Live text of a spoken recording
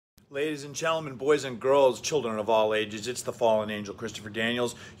Ladies and gentlemen, boys and girls, children of all ages, it's the fallen angel, Christopher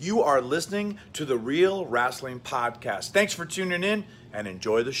Daniels. You are listening to the Real Rasslin Podcast. Thanks for tuning in and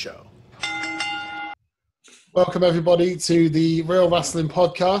enjoy the show. Welcome, everybody, to the Real Rasslin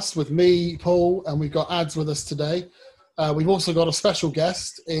Podcast with me, Paul, and we've got Ads with us today. We've also got a special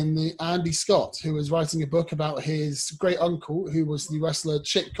guest in Andy Scott, who is writing a book about his great uncle, who was the wrestler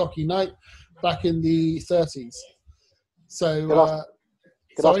Chick Cocky Knight back in the 30s. So,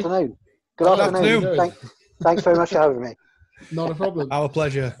 Good afternoon. Good afternoon. Thanks very much for having me. Not a problem. Our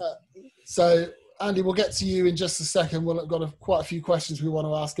pleasure. So, Andy, we'll get to you in just a second. We've got quite a few questions we want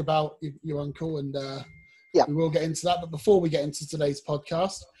to ask about your uncle, and we will get into that. But before we get into today's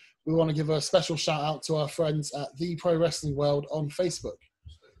podcast, we want to give a special shout out to our friends at The Pro Wrestling World on Facebook.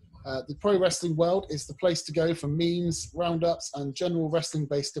 The Pro Wrestling World is the place to go for memes, roundups, and general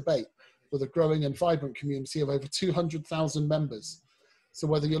wrestling-based debate with a growing and vibrant community of over 200,000 members. So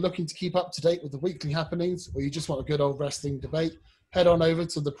whether you're looking to keep up to date with the weekly happenings or you just want a good old wrestling debate, head on over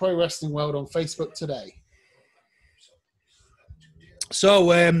to the Pro Wrestling World on Facebook today. So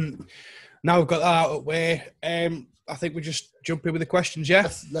now we've got that out of the way, I think we just jump in with the questions,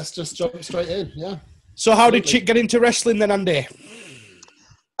 yeah? Let's just jump straight in, yeah. So how did Chick get into wrestling then, Andy?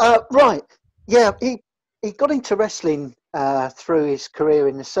 Right, yeah, he got into wrestling through his career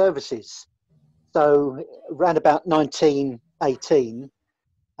in the services. So around about 1918,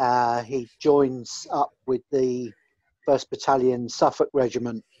 he joins up with the 1st Battalion Suffolk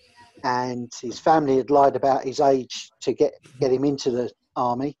Regiment, and his family had lied about his age to get him into the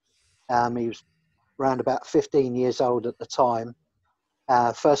army. He was around about 15 years old at the time.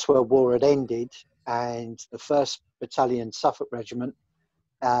 First World War had ended, and the 1st Battalion Suffolk Regiment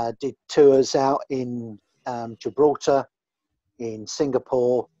did tours out in Gibraltar, in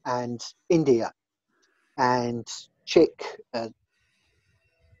Singapore and India. And Chick,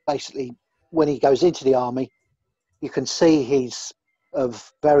 basically, when he goes into the army, you can see he's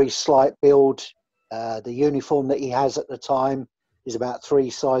of very slight build. The uniform that he has at the time is about 3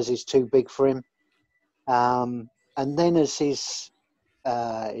 sizes too big for him. And then as his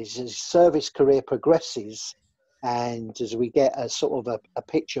service career progresses, and as we get a sort of a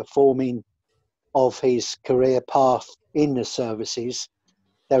picture forming of his career path in the services,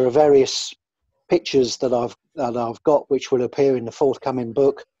 there are various pictures that I've got, which will appear in the forthcoming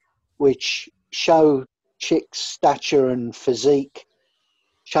book, which show Chick's stature and physique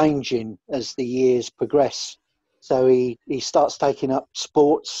changing as the years progress. So he starts taking up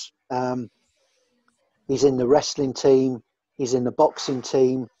sports. He's in the wrestling team, he's in the boxing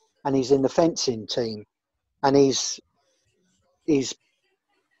team, and he's in the fencing team. And his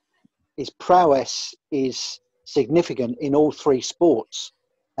prowess is significant in all 3 sports.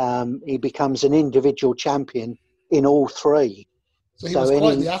 He becomes an individual champion in all 3. So he was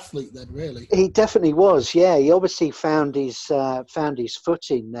quite the athlete then, really. He definitely was, yeah. He obviously found his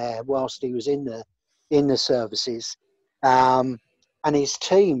footing there whilst he was in the services. And his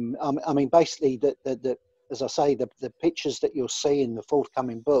team, I mean, basically, as I say, the pictures that you'll see in the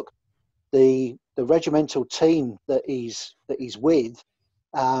forthcoming book, the regimental team that he's with,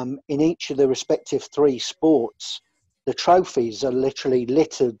 in each of the respective 3 sports, the trophies are literally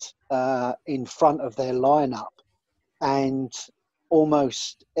littered in front of their lineup, and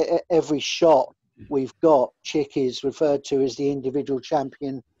almost every shot we've got, Chick is referred to as the individual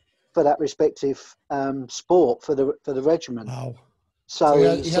champion for that respective sport for the regiment. Wow.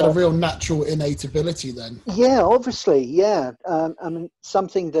 So he had a real natural innate ability then. Yeah, obviously, yeah. I mean,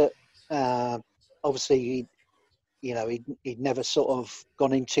 something that obviously he'd never sort of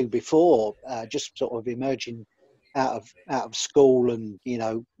gone into before, just sort of emerging out of school and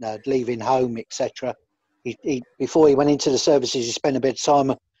leaving home, etc. He before he went into the services, he spent a bit of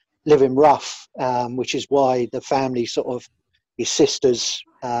time living rough, which is why the family sort of, his sisters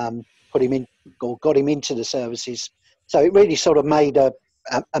put him in or got him into the services. So it really sort of made a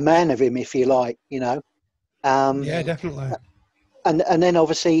man of him, if you like, Yeah, definitely. And then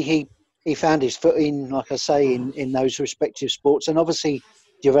obviously he found his footing, like I say, in those respective sports, and obviously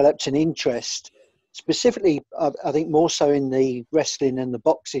developed an interest, specifically, I think more so in the wrestling and the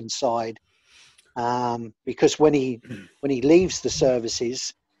boxing side, because when he leaves the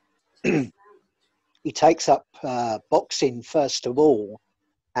services, he takes up boxing first of all,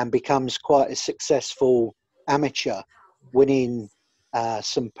 and becomes quite a successful amateur, winning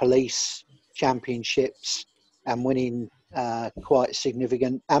some police championships and winning quite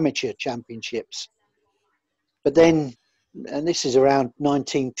significant amateur championships. But then, and this is around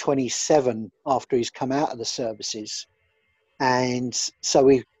 1927, after he's come out of the services, and so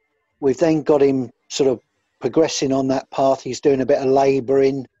we've then got him sort of progressing on that path. He's doing a bit of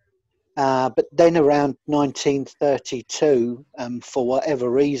labouring, But then around 1932, for whatever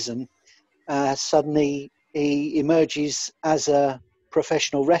reason, suddenly he emerges as a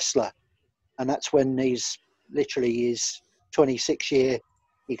professional wrestler. And that's when his 26-year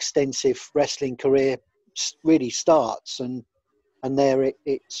extensive wrestling career really starts. And there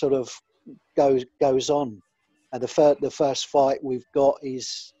it sort of goes on. The first fight we've got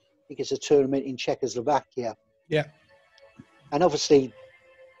is, I think it's a tournament in Czechoslovakia. Yeah. And obviously,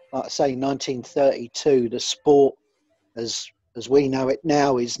 like I say, 1932, the sport as we know it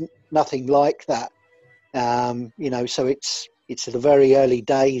now is nothing like that. So it's the very early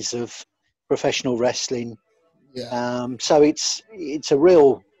days of professional wrestling. Yeah. So it's a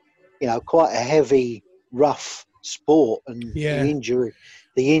real, quite a heavy, rough sport, and the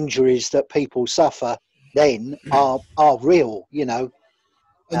injuries that people suffer then are real, And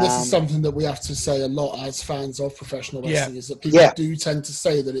this is something that we have to say a lot as fans of professional wrestling, is that people do tend to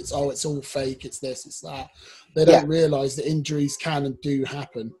say that it's all fake, it's this, it's that. They don't realise that injuries can and do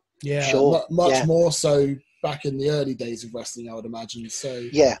happen. Yeah, sure. Much more so back in the early days of wrestling, I would imagine. So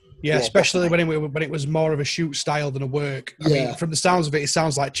especially when it was more of a shoot style than a work. I mean, from the sounds of it, it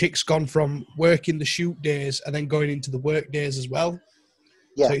sounds like Chick's gone from working the shoot days and then going into the work days as well.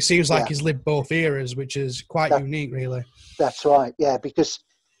 Yeah. So it seems like he's lived both eras, which is quite unique, really. That's right, because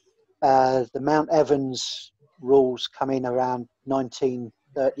the Mount Evans rules come in around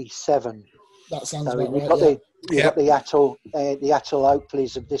 1937. That sounds so about you've right. Got the Atul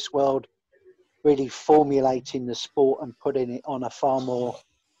Oakleys of this world really formulating the sport and putting it on a far more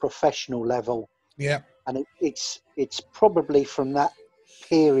professional level. Yeah. And it's probably from that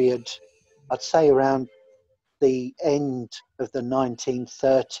period, I'd say around the end of the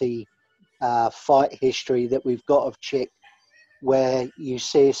 1930 fight history that we've got of Chick, where you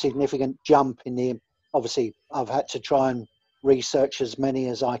see a significant jump in the. Obviously, I've had to try and research as many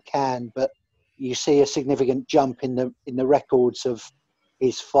as I can, but you see a significant jump in the records of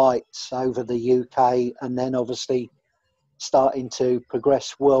his fights over the UK, and then obviously starting to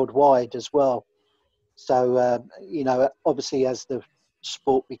progress worldwide as well. So, obviously as the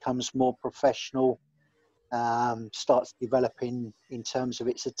sport becomes more professional, starts developing in terms of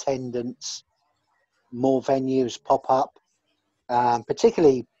its attendance, more venues pop up,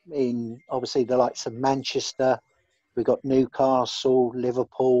 particularly in obviously the likes of Manchester. We've got Newcastle,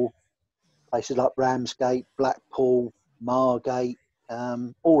 Liverpool, places like Ramsgate, Blackpool, Margate,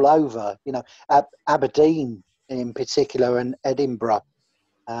 all over, Aberdeen in particular, and Edinburgh,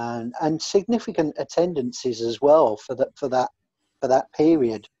 and significant attendances as well for that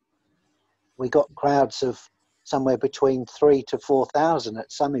period. We got crowds of somewhere between 3,000 to 4,000 at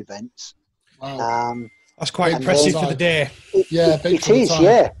some events. Wow. That's quite impressive for the day. It is.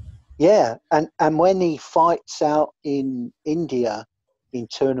 And when he fights out in India in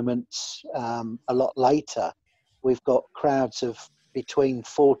tournaments a lot later, we've got crowds of between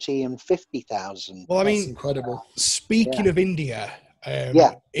 40 and 50,000. Well, I mean, that's incredible. Speaking of India,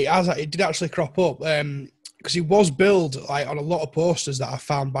 it did actually crop up because he was billed like on a lot of posters that I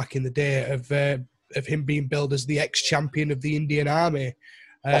found back in the day of him being billed as the ex-champion of the Indian Army.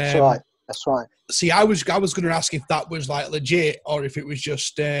 That's right. See, I was going to ask if that was like legit or if it was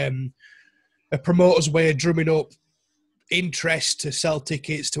just a promoter's way of drumming up interest to sell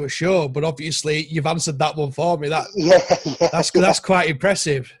tickets to a show, but obviously you've answered that one for me. That's quite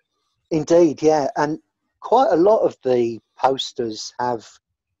impressive. Indeed, and quite a lot of the posters have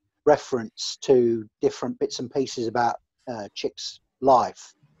reference to different bits and pieces about Chick's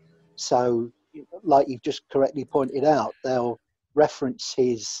life. So, like you've just correctly pointed out, they'll reference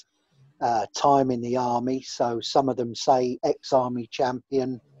his time in the army. So some of them say ex-army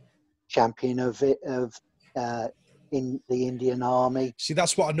champion of in the Indian Army. See,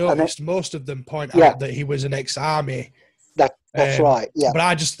 that's what I noticed. Most of them point out that he was an ex-army. That's right, yeah. But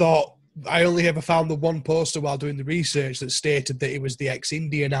I just thought, I only ever found the one poster while doing the research that stated that he was the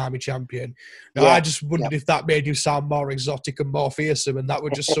ex-Indian Army champion. Now, I just wondered if that made you sound more exotic and more fearsome, and that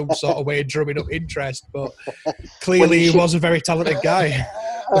was just some sort of way of drumming up interest. But clearly he was a very talented guy.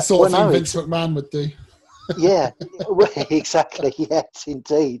 The sort of thing Vince McMahon would do. Yeah, exactly. Yes,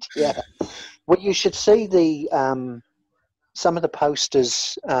 indeed. Yeah. Well, you should see the some of the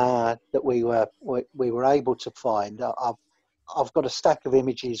posters that we were able to find. I've got a stack of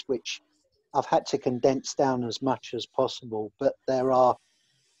images which I've had to condense down as much as possible, but there are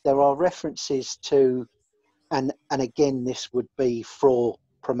references to, and again, this would be for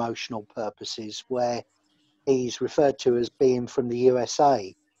promotional purposes, where he's referred to as being from the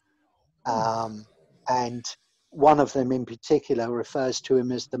USA. And one of them in particular refers to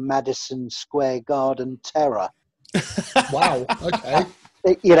him as the Madison Square Garden Terror. Wow, okay.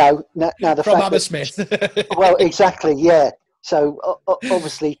 Now the from fact Hammersmith. Well, exactly, yeah. So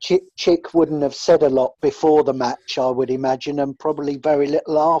obviously, Chick wouldn't have said a lot before the match, I would imagine, and probably very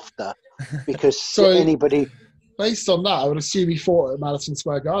little after, because anybody. Based on that, I would assume he fought at Madison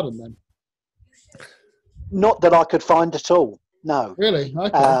Square Garden then. Not that I could find at all. No. Really?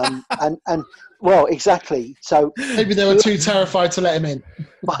 Okay. And well, exactly. So maybe they were too terrified to let him in.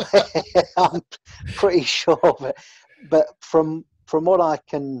 I'm pretty sure, but from what I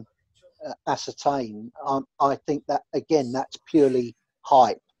can ascertain, I think that again that's purely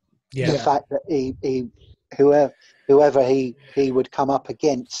hype. Yeah. The fact that whoever he would come up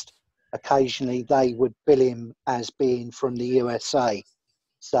against, occasionally they would bill him as being from the USA.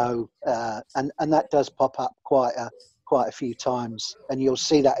 So and that does pop up quite a few times, and you'll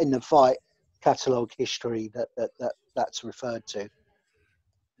see that in the fight catalogue history that's referred to.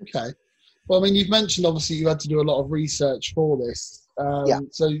 Okay. Well, I mean, you've mentioned obviously you had to do a lot of research for this.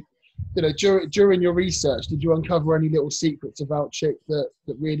 So, during your research, did you uncover any little secrets about Chick that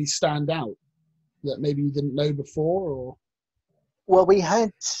really stand out that maybe you didn't know before? Or well, we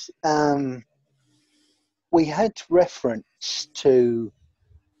had reference to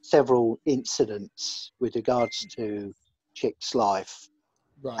several incidents with regards to Chick's life,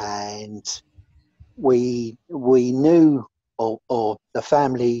 right. And we knew, or the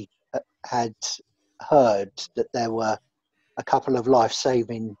family had heard that there were a couple of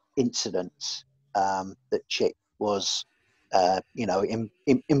life-saving incidents that Chick was,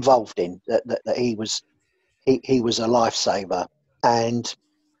 involved in. That he was a lifesaver, and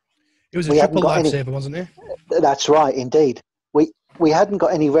it was a triple lifesaver, wasn't it? That's right, indeed. We hadn't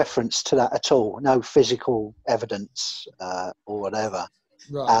got any reference to that at all. No physical evidence or whatever.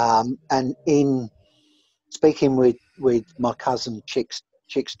 Right. And in speaking with my cousin Chick's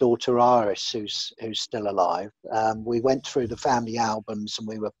daughter Iris, who's still alive, we went through the family albums and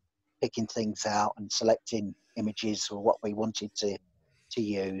we were picking things out and selecting images or what we wanted to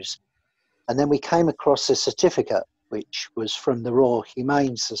use. And then we came across a certificate which was from the Royal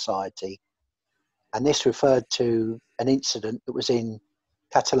Humane Society, and this referred to an incident that was in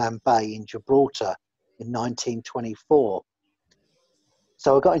Catalan Bay in Gibraltar in 1924.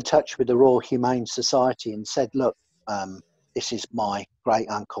 So I got in touch with the Royal Humane Society and said, look, this is my great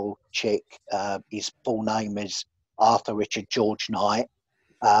uncle Chick. His full name is Arthur Richard George Knight.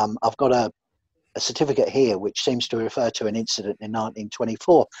 I've got a certificate here which seems to refer to an incident in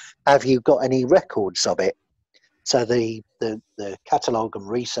 1924. Have you got any records of it? So the catalogue and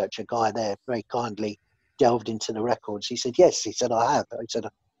researcher guy there very kindly delved into the records. He said, yes. He said, I have. He said, I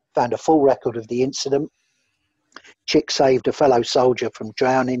found a full record of the incident. Chick saved a fellow soldier from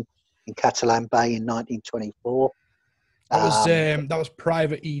drowning in Catalan Bay in 1924. That was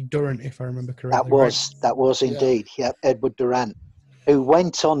Private E. Durant, if I remember correctly. That was indeed, yeah, Edward Durant, who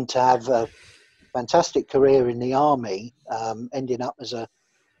went on to have a fantastic career in the army, ending up as a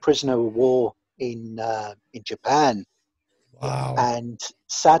prisoner of war in Japan. Wow. And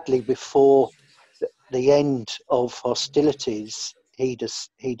sadly, before the end of hostilities, he'd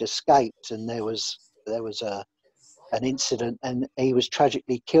escaped, and there was an incident, and he was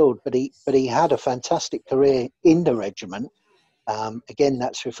tragically killed. But he had a fantastic career in the regiment. Again,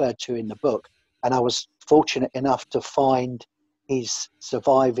 that's referred to in the book. And I was fortunate enough to find his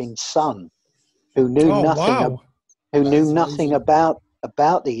surviving son, who knew nothing. Knew nothing about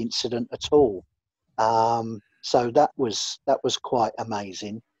the incident at all. So that was quite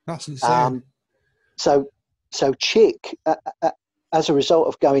amazing. That's insane. So Chick, as a result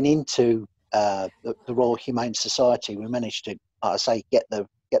of going into the Royal Humane Society, we managed to, like I say, get the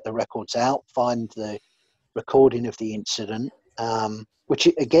records out, find the recording of the incident, which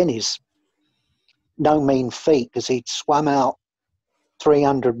again is no mean feat, because he'd swam out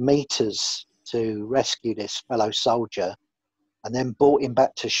 300 meters to rescue this fellow soldier, and then brought him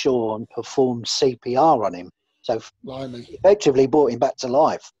back to shore and performed CPR on him. So effectively brought him back to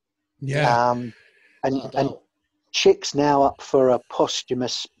life. Yeah. And Chick's now up for a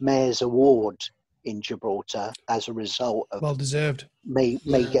posthumous Mayor's Award in Gibraltar as a result of well deserved me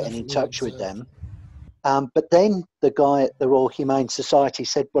getting in touch with them. But then the guy at the Royal Humane Society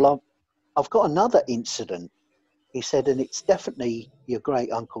said, well, I've got another incident. He said, and it's definitely your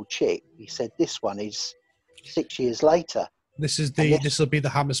great uncle Chick. He said, this one is 6 years later. This will be the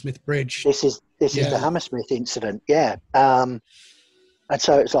Hammersmith Bridge. This is the Hammersmith incident, yeah. And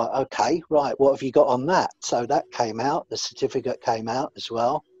so it's like, okay, right, what have you got on that? So that came out, the certificate came out as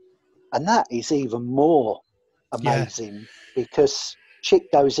well. And that is even more amazing because Chick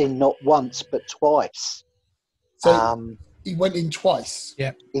goes in not once, but twice. So he went in twice?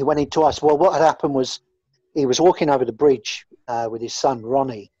 Yeah. He went in twice. Well, what had happened was he was walking over the bridge with his son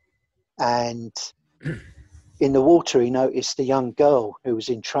Ronnie, and in the water he noticed a young girl who was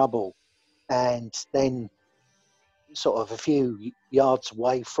in trouble, and then sort of a few yards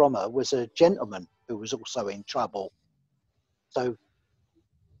away from her was a gentleman who was also in trouble. So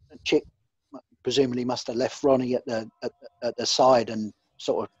the chick presumably must have left Ronnie at the side and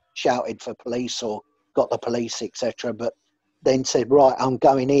sort of shouted for police or got the police, etc. But then said, right, I'm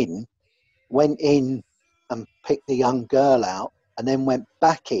going in, went in and picked the young girl out, and then went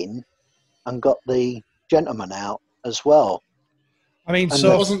back in and got the gentleman out as well. I mean, And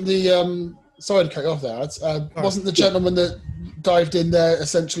so wasn't the sorry to cut you off there. Wasn't the gentleman that dived in there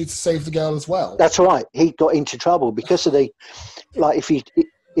essentially to save the girl as well? That's right. He got into trouble because of the, like,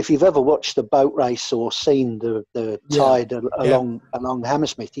 if you've ever watched the boat race or seen the tide along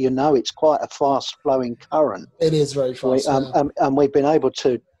Hammersmith, you know it's quite a fast flowing current. It is very fast. And we've been able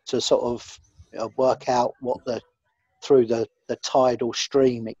to sort of work out what through the tidal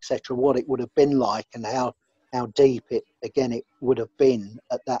stream, etc., what it would have been like and how deep it would have been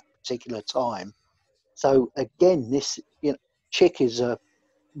at that particular time. So again, this chick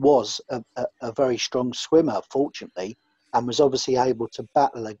was a very strong swimmer, fortunately, and was obviously able to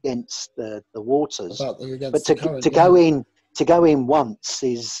battle against the waters. But to go in once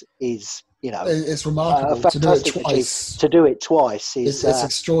is it's remarkable. To do it twice. To do it twice is it's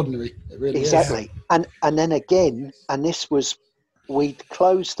extraordinary. It really exactly. is. And then again, and this was, we'd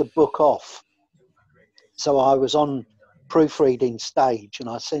closed the book off, so I was on proofreading stage, and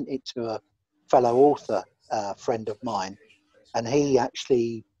I sent it to a fellow author, friend of mine, and he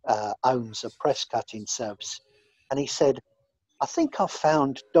actually owns a press cutting service. And he said, I think I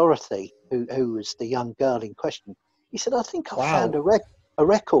found Dorothy, who was the young girl in question. He said, I think I found a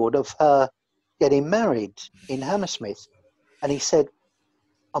record of her getting married in Hammersmith. And he said,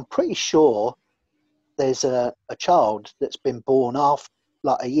 I'm pretty sure there's a child that's been born after,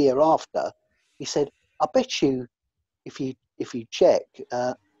 like a year after. He said, I bet you, if you check,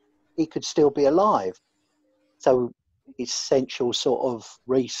 he could still be alive. So essential sort of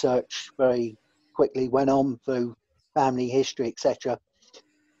research very quickly went on through family history, etc.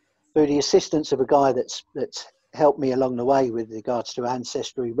 Through the assistance of a guy that's helped me along the way with regards to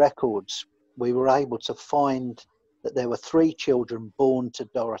ancestry records, we were able to find that there were 3 children born to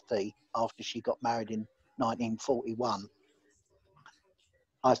Dorothy after she got married in 1941.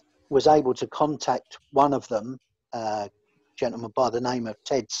 I was able to contact one of them, a gentleman by the name of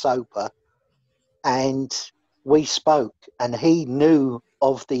Ted Soper, and we spoke, and he knew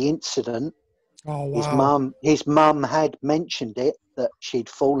of the incident. Oh, wow. His mum had mentioned it, that she'd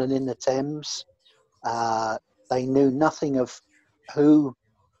fallen in the Thames. They knew nothing of who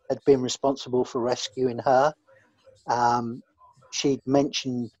had been responsible for rescuing her. She'd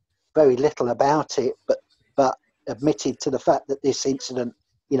mentioned very little about it, but admitted to the fact that this incident,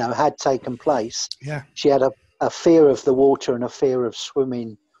 had taken place. Yeah. She had a fear of the water and a fear of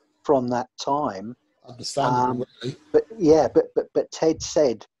swimming from that time. Understandable, really. But Ted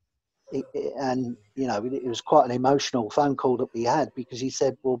said, and it was quite an emotional phone call that we had, because he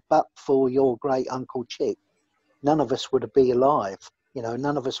said, well, but for your great uncle Chick, none of us would have been alive.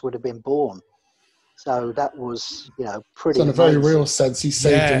 None of us would have been born. So that was, pretty. So in a very real sense, he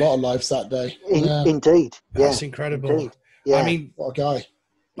saved a lot of lives that day. Indeed. That's incredible. Indeed. Yeah. I mean, what a guy.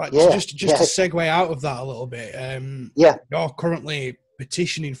 Like, just to segue out of that a little bit, you're currently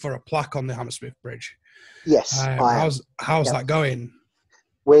petitioning for a plaque on the Hammersmith Bridge. Yes. How's that going?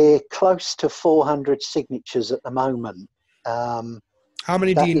 We're close to 400 signatures at the moment. How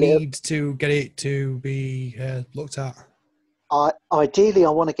many do you need to get it to be looked at? Ideally, I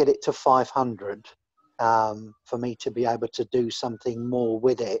want to get it to 500 for me to be able to do something more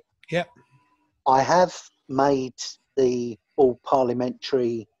with it. Yep. I have made the all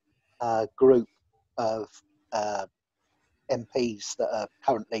parliamentary group of MPs that are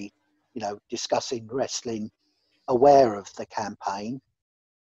currently, discussing wrestling aware of the campaign.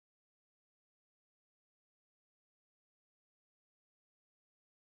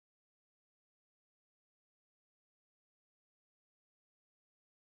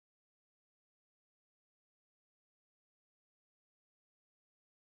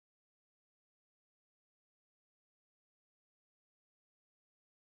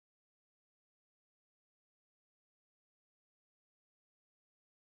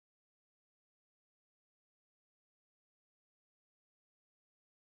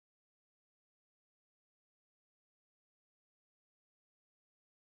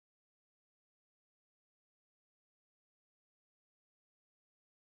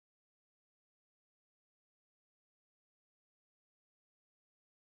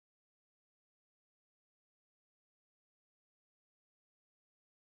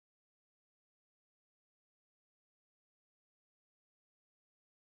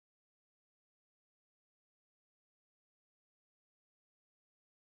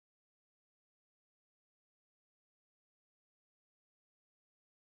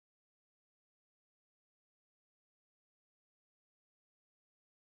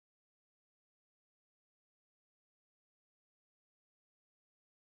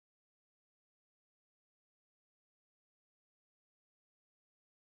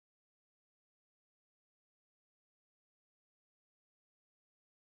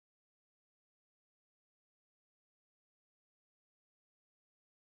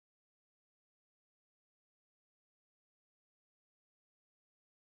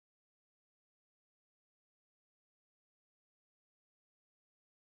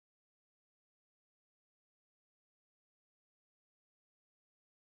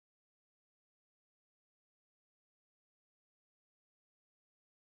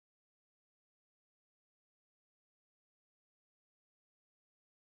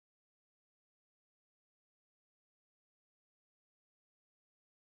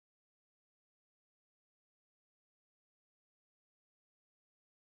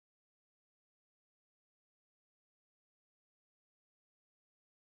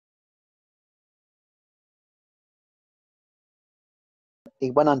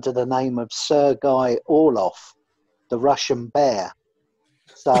 he went under the name of Sergei Orlov, the Russian Bear.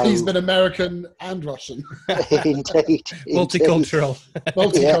 So he's been American and Russian. Indeed. Multicultural.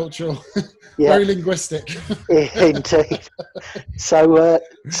 Multicultural. Yeah. Very linguistic. Indeed. So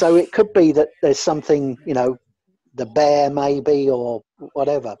it could be that there's something, the bear maybe or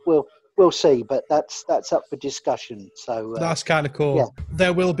whatever. We'll see, but that's up for discussion. So that's kind of cool. Yeah.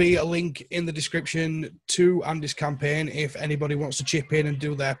 There will be a link in the description to Andy's campaign if anybody wants to chip in and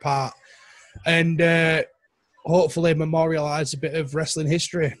do their part, and hopefully memorialise a bit of wrestling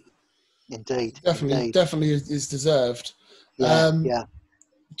history. Indeed, definitely is deserved. Yeah.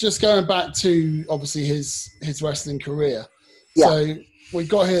 Just going back to obviously his wrestling career. Yeah. So we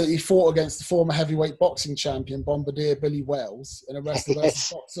got here that he fought against the former heavyweight boxing champion Bombardier Billy Wells in a wrestler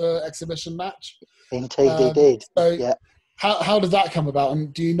versus boxer exhibition match. Indeed, he did. So yeah. How did that come about,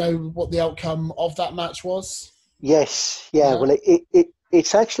 and do you know what the outcome of that match was? Yes. Yeah. Well,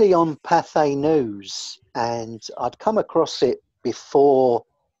 it's actually on Pathé News, and I'd come across it before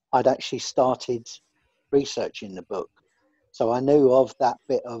I'd actually started researching the book. So I knew of that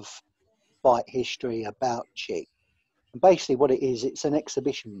bit of fight history about Chick. And basically what it is, it's an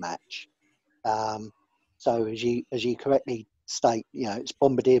exhibition match. So as you correctly state, it's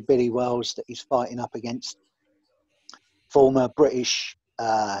Bombardier Billy Wells that he's fighting up against, former British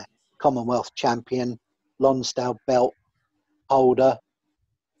Commonwealth champion, Lonsdale belt holder.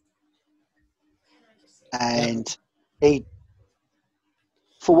 And he,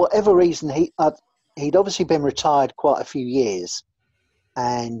 for whatever reason, he'd obviously been retired quite a few years,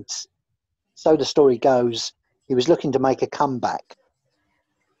 and so the story goes, he was looking to make a comeback,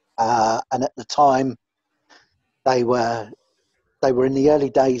 and at the time they were in the early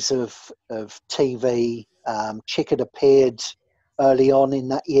days of TV. Chick had appeared early on in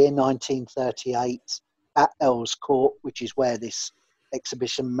that year, 1938, at Earls Court, which is where this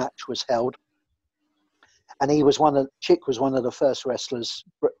exhibition match was held. And Chick was one of the first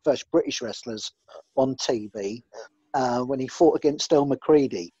British wrestlers on TV when he fought against Earl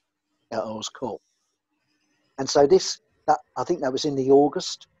McCready at Earls Court. And so I think that was in the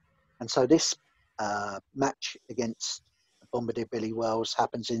August. And so this match against Bombardier Billy Wells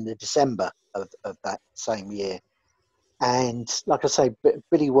happens in the December of that same year. And like I say,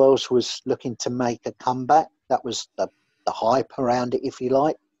 Billy Wells was looking to make a comeback. That was the hype around it, if you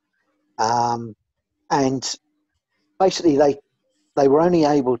like. And basically, they were only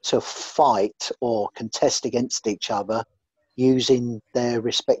able to fight or contest against each other using their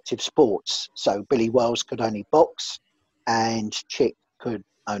respective sports. So Billy Wells could only box, and Chick could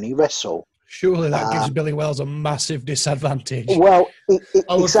only wrestle. Surely that gives Billy Wells a massive disadvantage. Well,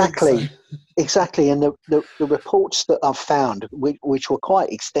 exactly. And the reports that I've found, which were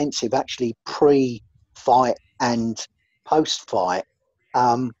quite extensive, actually pre-fight and post-fight,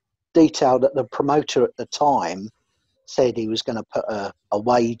 detail that the promoter at the time said he was going to put a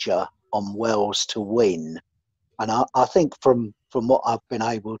wager on Wells to win. And I think from what I've been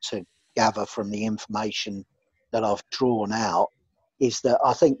able to gather from the information that I've drawn out, is that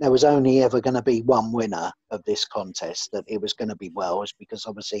I think there was only ever going to be one winner of this contest, that it was going to be Wells, because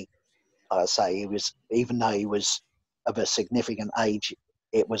obviously, like I say, even though he was of a significant age,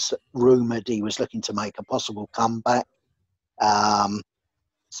 it was rumoured he was looking to make a possible comeback.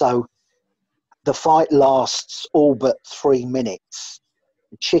 So the fight lasts all but 3 minutes.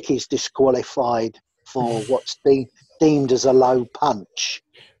 Chick is disqualified for what's deemed as a low punch.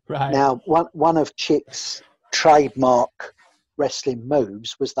 Right. Now, one of Chick's trademark wrestling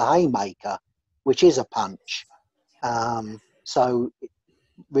moves was the haymaker, which is a punch. So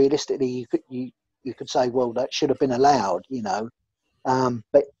realistically, you could say, well, that should have been allowed,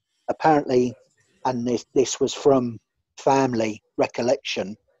 but apparently, and this was from family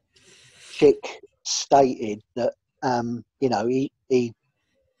recollection, Chick stated that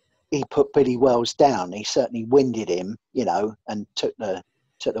he put Billy Wells down. He certainly winded him, and took the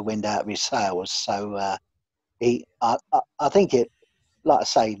wind out of his sails. So I think it, like I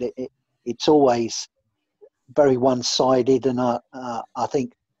say, it's always very one-sided, and I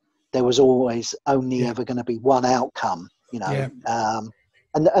think there was always only ever going to be one outcome, Yeah.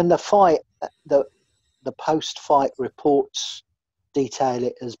 And the fight, the post-fight reports detail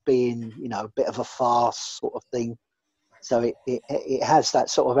it as being, a bit of a farce sort of thing. So it has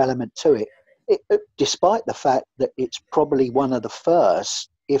that sort of element to it. Despite the fact that it's probably one of the first,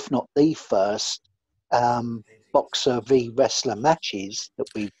 if not the first, boxer v wrestler matches that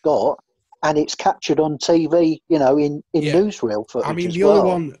we've got, and it's captured on TV, in newsreel footage. I mean, as the well.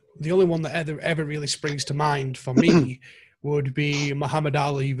 only one that ever really springs to mind for me would be Muhammad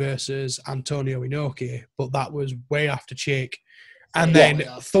Ali versus Antonio Inoki, but that was way after Chick. And then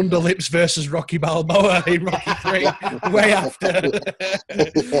Thunder Lips versus Rocky Balboa in Rocky 3, way after.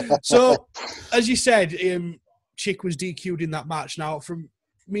 So, as you said, Chick was DQ'd in that match. Now, from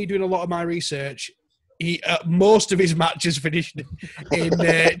me doing a lot of my research, most of his matches finished in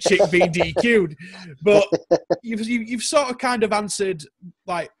Chick being DQ'd. But you've sort of kind of answered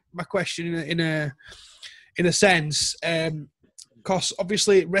like my question in a sense, because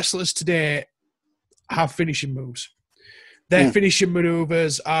obviously wrestlers today have finishing moves. Their finishing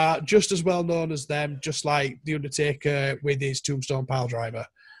maneuvers are just as well known as them, just like The Undertaker with his Tombstone Piledriver.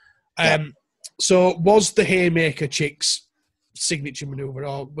 So was the Haymaker Chick's signature maneuver,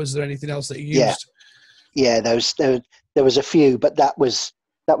 or was there anything else that he used? Yeah, there was a few, but that was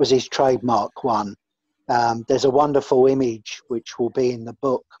his trademark one. There's a wonderful image which will be in the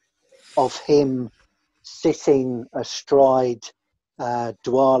book of him sitting astride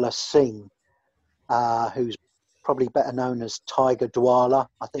Dwala Singh, who's probably better known as Tiger Dwala,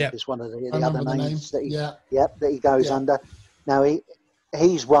 I think is one of the other names that he goes under. Now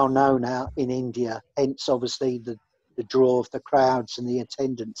he's well known out in India, hence obviously the draw of the crowds and the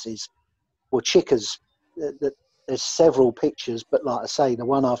attendances. Well, Chickers, there's several pictures, but like I say, the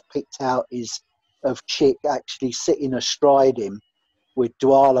one I've picked out is of Chick actually sitting astride him with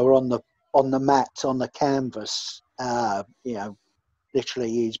Dwala on the mat, on the canvas.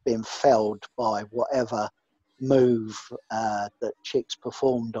 Literally he's been felled by whatever move that Chick's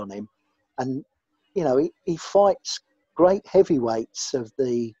performed on him. And he fights great heavyweights of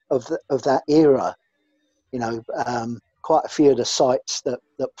that era. Quite a few of the sites that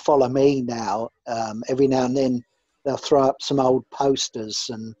follow me now, every now and then they'll throw up some old posters,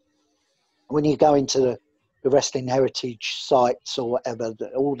 and when you go into the wrestling heritage sites or whatever,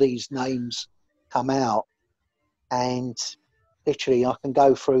 all these names come out, and literally I can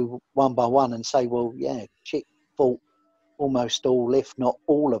go through one by one and say, well, yeah, Chick fought almost all, if not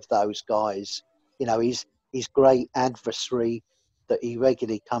all of those guys. His great adversary that he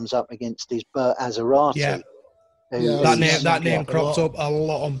regularly comes up against is Bert Azarati. Yeah. That name cropped up a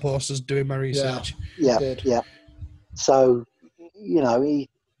lot on posters doing my research. Yeah. So, he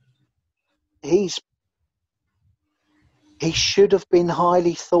should have been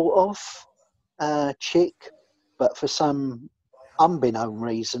highly thought of, Chick, but for some unbeknown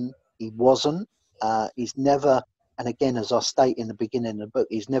reason, he wasn't. He's never, and again, as I state in the beginning of the book,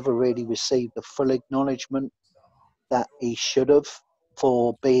 he's never really received the full acknowledgement that he should have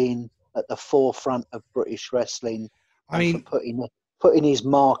for being at the forefront of British wrestling. I mean, for putting his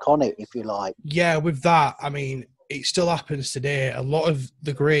mark on it, if you like. Yeah, with that, I mean, it still happens today. A lot of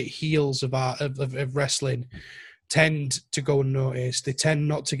the great heels of wrestling tend to go unnoticed. They tend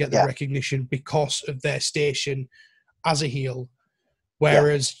not to get the recognition because of their station as a heel.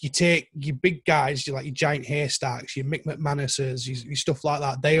 Whereas you take your big guys, your giant haystacks, your Mick McManuses, your stuff like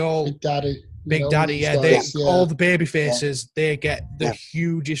that, they all... Big Daddy, all the baby faces, they get the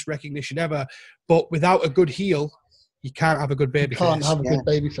hugest recognition ever. But without a good heel, you can't have a good baby face. You can't have a good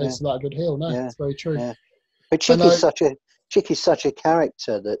baby face without a good heel. No, it's very true. Yeah. But Chick is such a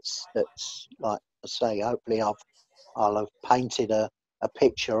character that's like I say. Hopefully, I'll have painted a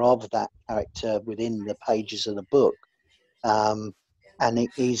picture of that character within the pages of the book. And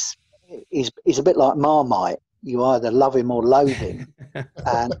he's a bit like Marmite. You either love him or loathe him.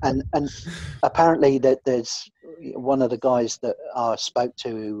 and apparently there's one of the guys that I spoke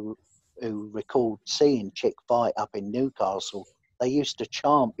to who recalled seeing Chick fight up in Newcastle. They used to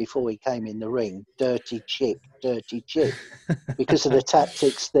chant before he came in the ring, "Dirty Chick, Dirty Chick," because of the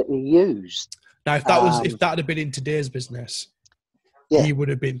tactics that he used. Now, if that had been in today's business, he would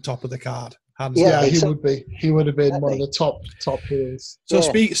have been top of the card. He would be. He would have been one of the top heels. So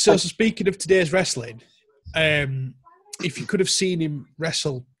speaking of today's wrestling, if you could have seen him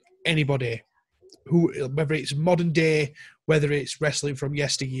wrestle anybody, whether it's modern day, whether it's wrestling from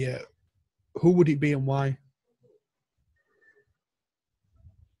yesteryear, who would it be and why?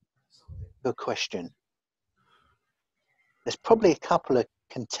 Good question. There's probably a couple of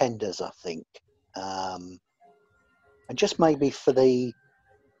contenders, I think, and just maybe for the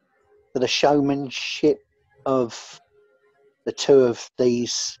showmanship of the two of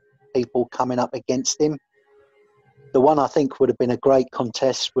these people coming up against him. The one I think would have been a great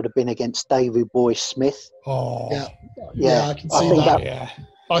contest would have been against Davey Boy Smith. Oh, yeah, I can see that.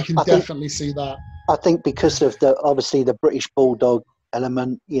 I can definitely see that. I think because of obviously the British Bulldog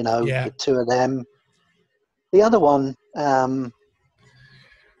element, the two of them. The other one,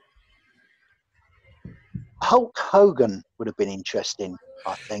 Hulk Hogan would have been interesting,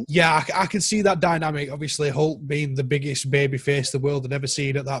 I think. Yeah, I can see that dynamic. Obviously, Hulk being the biggest babyface the world had ever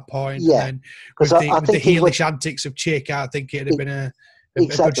seen at that point. Yeah, and then with the heelish antics of Chick, I think it'd have been a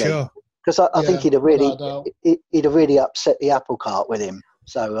good show. Because I think he'd have really upset the apple cart with him.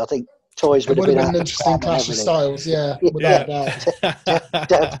 So I think toys would have been an interesting clash of styles. Yeah, without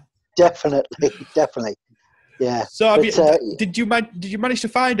doubt. Definitely. Yeah. So, did you manage to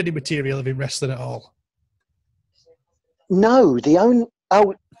find any material of him wrestling at all? No,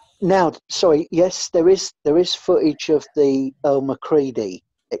 yes, there is footage of the Earl McCready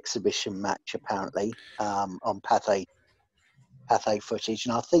exhibition match apparently on Pathé footage,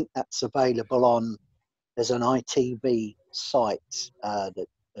 and I think that's available on. There's an ITV site that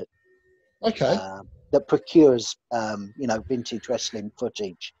procures vintage wrestling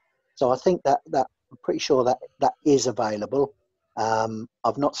footage. So I think that I'm pretty sure that is available.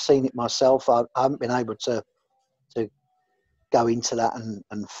 I've not seen it myself. I haven't been able to go into that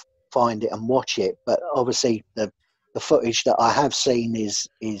and find it and watch it. But obviously the footage that I have seen is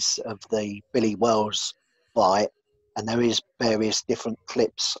of the Billy Wells fight, and there is various different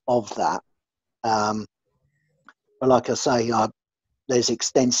clips of that. But like I say, there's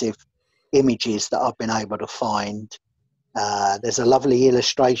extensive images that I've been able to find. There's a lovely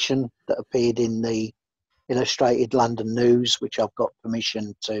illustration that appeared in the Illustrated London News, which I've got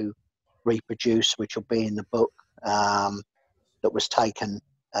permission to reproduce, which will be in the book, that was taken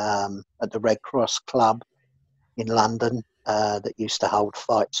at the Red Cross Club in London that used to hold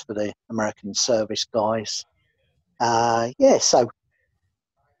fights for the American service guys. So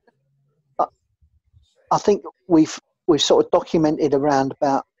I think we've sort of documented around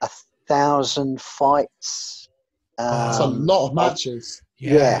about 1,000 fights. That's a lot of matches.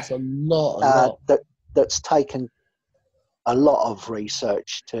 It's a lot. That's taken a lot of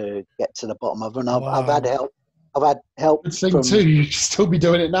research to get to the bottom of, and I've had help. I've had help. Good thing too. You'd still be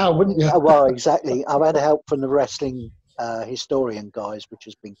doing it now, wouldn't you? Well, exactly. I've had help from the wrestling historian guys, which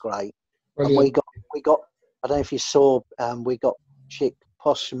has been great. Brilliant. And we got. I don't know if you saw. We got Chick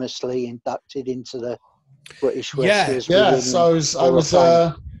posthumously inducted into the British Wrestlers. Yeah. So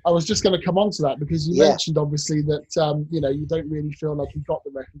I was just going to come on to that because you mentioned obviously that you don't really feel like he got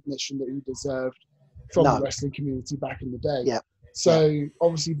the recognition that he deserved from the wrestling community back in the day. Yeah. So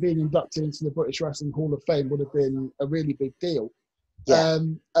obviously being inducted into the British Wrestling Hall of Fame would have been a really big deal. Yeah.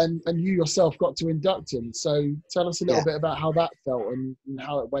 And you yourself got to induct him. So tell us a little bit about how that felt and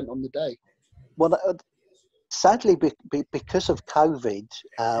how it went on the day. Well, sadly, because of COVID,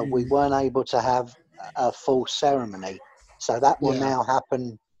 we weren't able to have a full ceremony. So that will now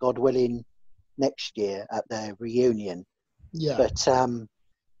happen, God willing, next year at their reunion. Yeah. But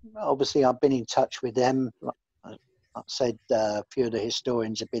obviously I've been in touch with them. I said a few of the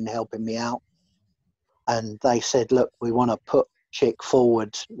historians have been helping me out, and they said, look, we want to put Chick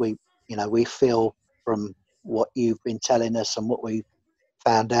forward. We feel from what you've been telling us and what we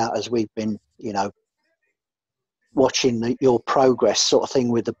found out as we've been, watching your progress sort of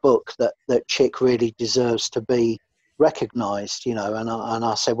thing with the book, that Chick really deserves to be recognised, and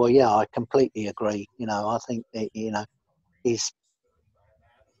I said, well, yeah, I completely agree. I think that,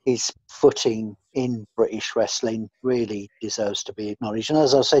 his footing in British wrestling really deserves to be acknowledged. And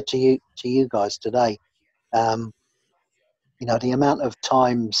as I said to you guys today, the amount of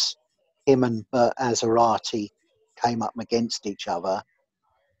times him and Bert Azarati came up against each other,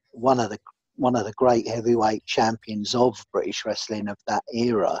 one of the great heavyweight champions of British wrestling of that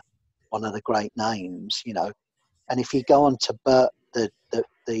era, one of the great names, And if you go on to Bert, the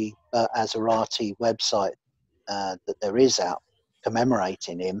Bert Azarati website that there is out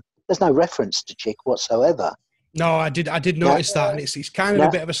commemorating him, there's no reference to Chick whatsoever. No, I did notice that, and it's kind of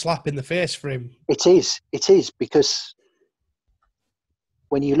a bit of a slap in the face for him. It is because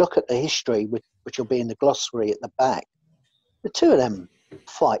when you look at the history, which will be in the glossary at the back, the two of them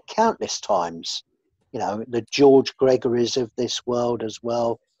fight countless times. The George Gregorys of this world as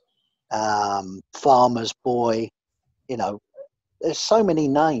well, Farmer's Boy. There's so many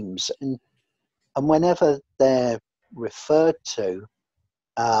names, and whenever they're referred to,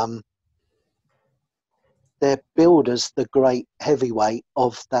 they're billed as the great heavyweight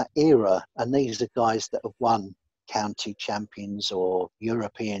of that era, and these are guys that have won county champions or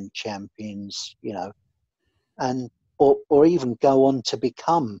European champions, and or even go on to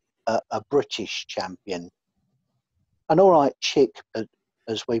become a British champion. And all right, Chick,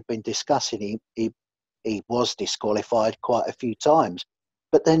 as we've been discussing, he was disqualified quite a few times,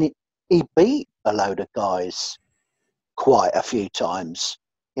 but then he beat a load of guys quite a few times.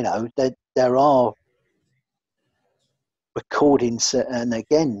 There are recordings, and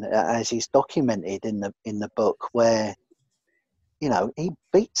again, as is documented in the book, where he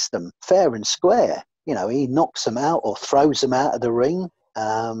beats them fair and square. He knocks them out or throws them out of the ring.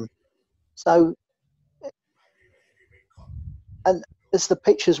 So, and as the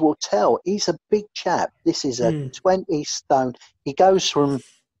pictures will tell, he's a big chap. This is a 20 stone. He goes from,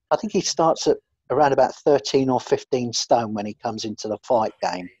 I think he starts at around about 13 or 15 stone when he comes into the fight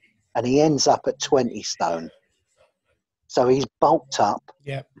game, and he ends up at 20 stone. So he's bulked up.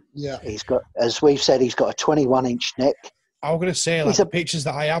 Yeah. He's got, as we've said, he's got a 21-inch neck. I was going to say, like, the pictures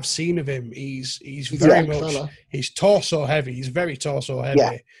that I have seen of him, he's very much, he's torso heavy. He's very torso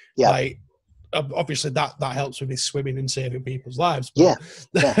heavy. Yeah. Like, obviously that helps with his swimming and saving people's lives. But,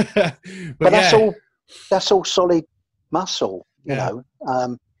 but that's all solid muscle, you know.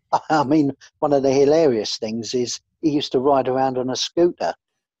 I mean, one of the hilarious things is he used to ride around on a scooter.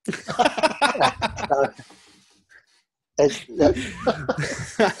 I've got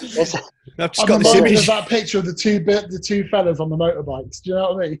this image of that picture of the two fellas on the motorbikes. Do you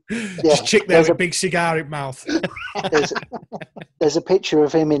know what I mean? Just chick there with a big cigar in mouth. There's a picture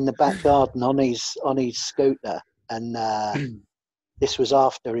of him in the back garden on his scooter, and this was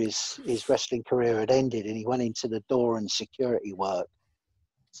after his wrestling career had ended, and he went into the door and security work.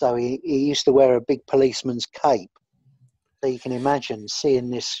 So he used to wear a big policeman's cape. So you can imagine seeing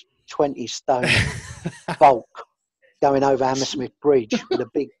this 20-stone bulk going over Hammersmith Bridge with a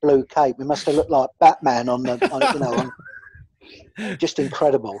big blue cape. It must have looked like Batman just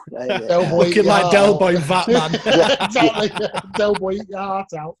incredible. Looking like Del Boy Batman. Exactly. Del Boy, eat your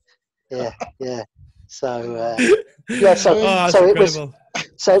heart out. Yeah. So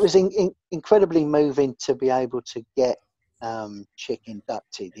it was incredibly moving to be able to get Chick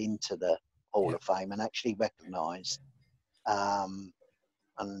inducted into the Hall of Fame and actually recognised. And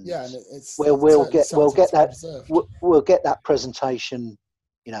we'll get that presentation,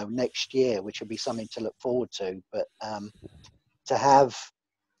 next year, which will be something to look forward to. But to have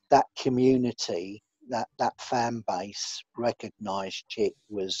that community, that fan base recognise Chick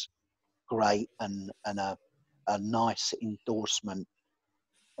was great, and a nice endorsement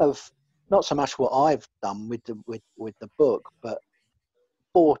of not so much what I've done with the book, but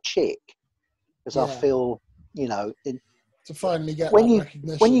for Chick, because I feel to finally get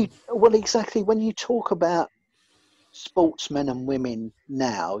recognition. When you talk about sportsmen and women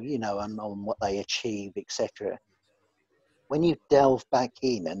now, and on what they achieve, etc. When you delve back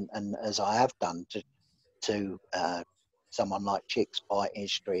in, and as I have done to someone like Chick's fight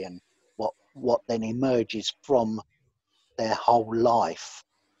history and what then emerges from their whole life,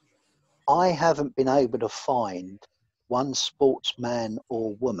 I haven't been able to find one sportsman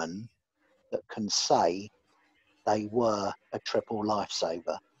or woman that can say they were a triple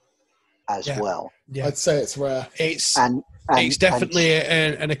lifesaver as well. Yeah. I'd say it's rare. It's definitely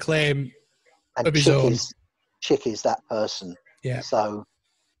an acclaim of his own. Chick is that person. Yeah. So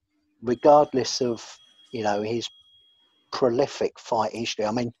regardless of, his prolific fight history,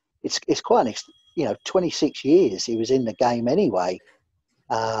 I mean, it's quite 26 years he was in the game anyway,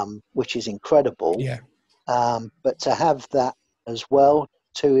 which is incredible. Yeah. But to have that as well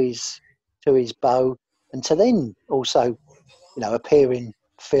to his bow, and to then also, appear in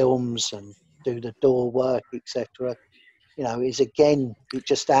films and do the door work, etc. Is again, it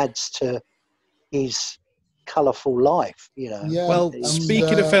just adds to his colourful life. Yeah. Well,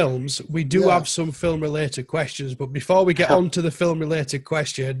 speaking of films, we do have some film-related questions. But before we get on to the film-related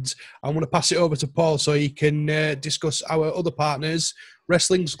questions, I want to pass it over to Paul so he can discuss our other partners,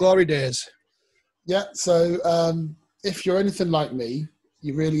 Wrestling's Glory Days. Yeah. So if you're anything like me,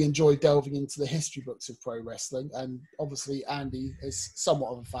 you really enjoy delving into the history books of pro wrestling, and obviously Andy is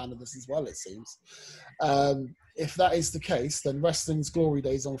somewhat of a fan of this as well, it seems. If that is the case, then Wrestling's Glory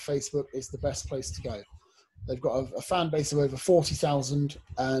Days on Facebook is the best place to go. They've got a fan base of over 40,000,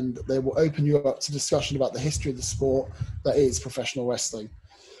 and they will open you up to discussion about the history of the sport that is professional wrestling.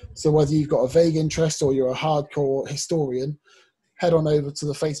 So whether you've got a vague interest or you're a hardcore historian, head on over to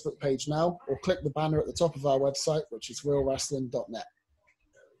the Facebook page now, or click the banner at the top of our website, which is realwrestling.net.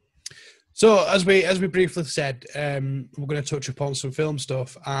 So, as we briefly said, we're going to touch upon some film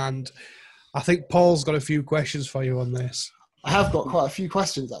stuff, and I think Paul's got a few questions for you on this. I have got quite a few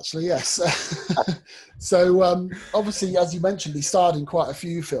questions, actually, yes. So, obviously, as you mentioned, he starred in quite a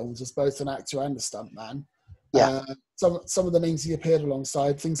few films as both an actor and a stuntman. Yeah. Some of the names he appeared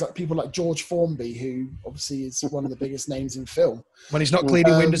alongside, things like people like George Formby, who obviously is one of the biggest names in film. When he's not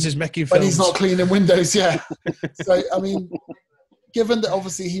cleaning windows, he's making films. When he's not cleaning windows, yeah. So, I mean, given that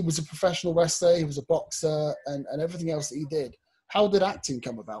obviously he was a professional wrestler, he was a boxer, and everything else that he did, how did acting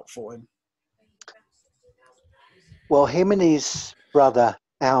come about for him? Well, him and his brother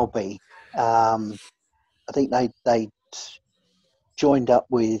Albie, I think they joined up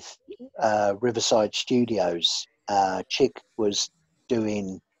with Riverside Studios. Chick was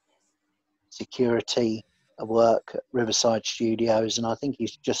doing security work at Riverside Studios, and I think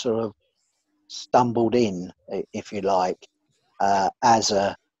he's just sort of stumbled in, if you like, as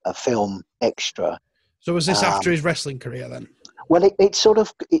a film extra. So was this after his wrestling career then? Well, it sort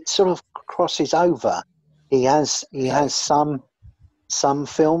of crosses over. He has some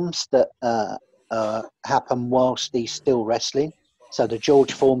films that happen whilst he's still wrestling. So the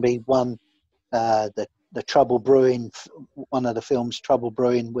George Formby one, the Trouble Brewing, one of the films, Trouble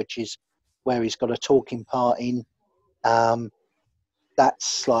Brewing, which is where he's got a talking part in.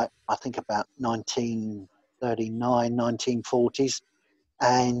 That's like, I think about 1939, 1940s.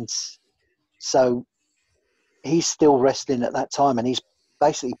 And so he's still wrestling at that time, and he's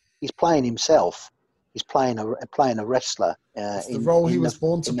playing himself. He's playing a wrestler. It's the role he was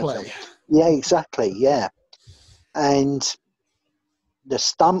born to play. Yeah, exactly. Yeah, and the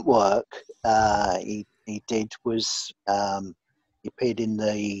stunt work he did was he appeared in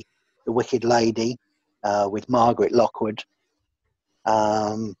the Wicked Lady with Margaret Lockwood,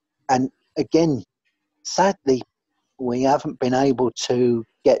 and again, sadly, we haven't been able to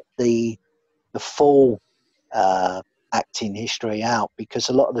get the full acting history out, because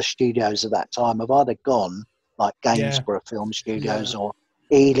a lot of the studios at that time have either gone, like Gainsborough Film Studios or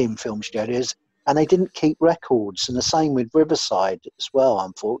Ealing Film Studios, and they didn't keep records. And the same with Riverside as well,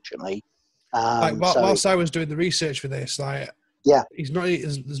 unfortunately. Whilst I was doing the research for this,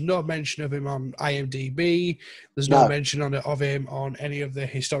 there's no mention of him on IMDb. There's no mention of him on any of the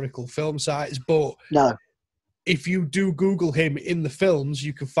historical film sites. But if you do Google him in the films,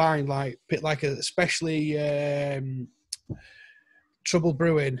 you can find especially Trouble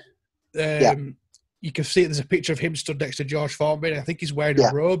Brewing. You can see there's a picture of him stood next to George Formby. I think he's wearing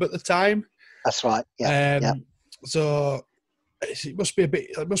a robe at the time. That's right. So it must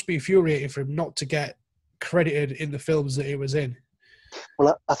be infuriating for him not to get credited in the films that he was in.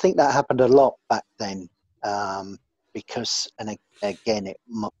 Well, I think that happened a lot back then, because, and again, it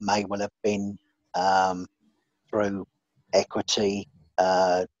may well have been through equity,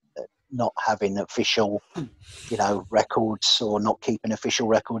 not having official, records, or not keeping official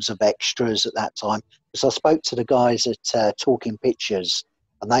records of extras at that time. Because I spoke to the guys at Talking Pictures,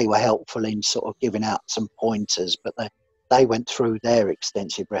 and they were helpful in sort of giving out some pointers, but they went through their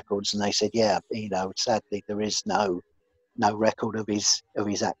extensive records, and they said, sadly there is no record of his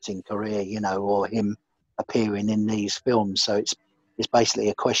acting career, or him appearing in these films. So it's basically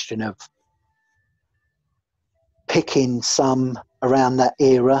a question of picking some around that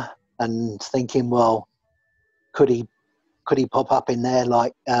era and thinking, well, could he pop up in there?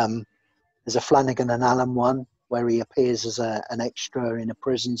 Like there's a Flanagan and Allen one where he appears as an extra in a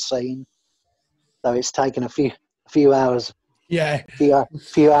prison scene. So it's taken a few hours. Yeah,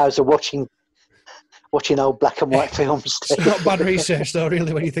 few hours of watching old black and white films. It's not bad research, though,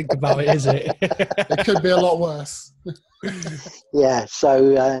 really, when you think about it, is it? It could be a lot worse.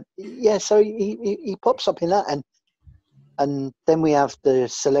 So he pops up in that, and then we have the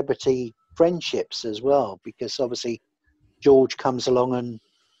celebrity friendships as well, because obviously George comes along and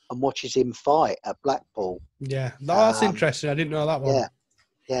watches him fight at Blackpool. Yeah, that's interesting. I didn't know that one.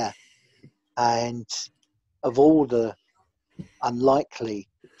 Yeah. And of all the unlikely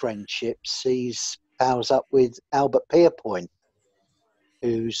friendships, he's pals up with Albert Pierpoint,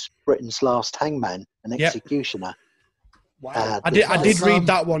 who's Britain's last hangman and executioner. Wow. I did read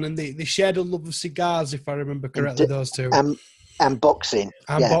that one, and they shared a love of cigars, if I remember correctly, those two. And boxing.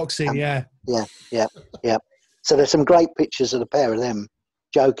 Yeah. So there's some great pictures of the pair of them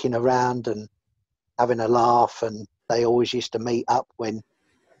joking around and having a laugh, and they always used to meet up when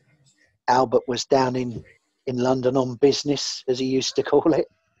Albert was down in London on business, as he used to call it.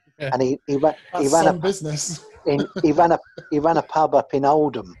 Yeah. And he ran a pub up in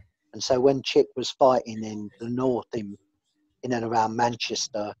Oldham, and so when Chick was fighting in the north in and around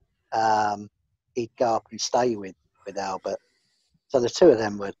Manchester, he'd go up and stay with Albert. So the two of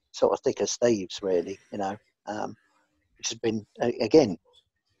them were sort of thick as thieves, really, which has been, again,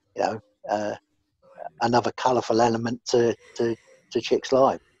 another colourful element to Chick's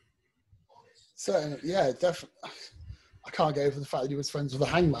life. So, yeah, definitely. I can't get over the fact that he was friends with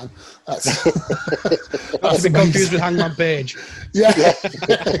a hangman. That's a bit confused with Hangman Page. Yeah,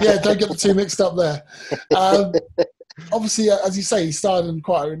 don't get the two mixed up there. Obviously, as you say, he starred in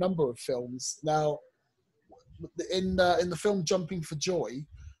quite a number of films. Now, in the film Jumping for Joy,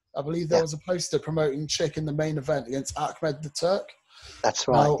 I believe there was a poster promoting Chick in the main event against Ahmed the Turk. That's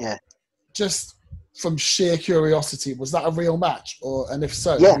right. Now, just from sheer curiosity, was that a real match? And if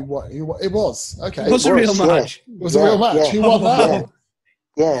so, Yeah. It was. Okay. It was a real match. Yeah. It was a real match. Yeah. Who won that? Yeah.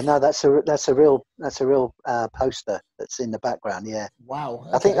 Yeah, no, that's a real poster that's in the background. Yeah. Wow.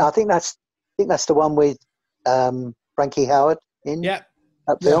 Okay. I think that's the one with Frankie Howard in that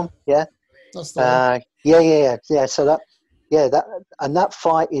film. Yeah. That's the one. Yeah. So that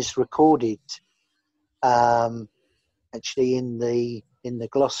fight is recorded actually in the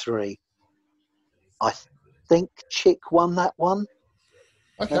glossary. I think Chick won that one.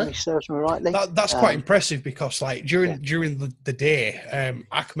 Okay. Memory serves me rightly. That's quite impressive because, like, during the day,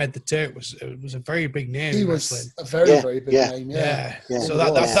 Ahmed the Turk was a very big name. He in was wrestling. a very big name. Yeah. Yeah. So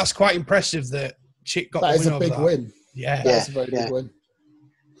that's quite impressive that Chick got that the is win a over big that. win. Yeah. That's a very big win.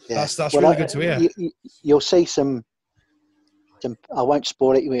 Yeah. That's really good to hear. You'll see some. I won't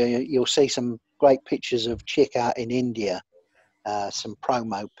spoil it. You'll see some great pictures of Chick out in India, some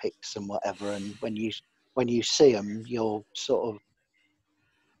promo pics and whatever. And when you see them, you'll sort of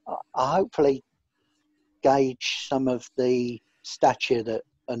hopefully gauge some of the stature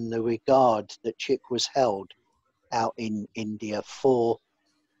and the regard that Chick was held out in India for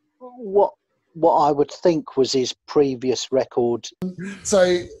what I would think was his previous record.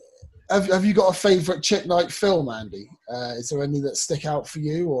 So, have you got a favourite Chick Night film, Andy? Is there any that stick out for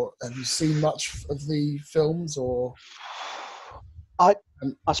you, or have you seen much of the films? Or I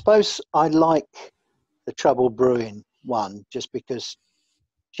suppose I like the Trouble Brewing one just because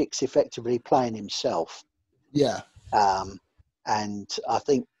Chick's effectively playing himself. Yeah. And I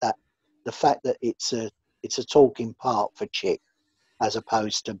think that the fact that it's a talking part for Chick as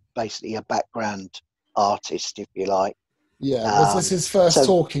opposed to basically a background artist, if you like. Yeah. Was this his first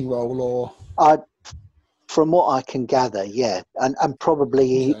talking role, or? From what I can gather, yeah, and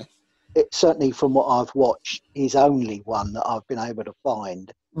probably certainly from what I've watched, his only one that I've been able to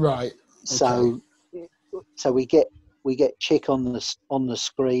find. Right. Okay. So we get Chick on the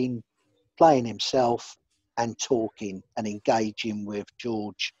screen, playing himself and talking and engaging with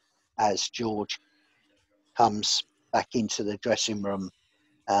George as George comes back into the dressing room.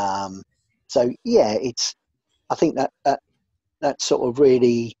 So yeah, I think that sort of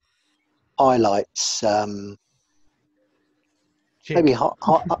really highlights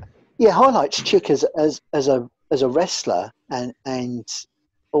highlights Chick as a wrestler and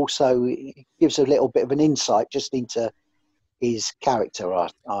also gives a little bit of an insight just into his character. I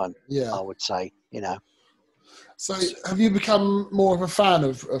would say, So, have you become more of a fan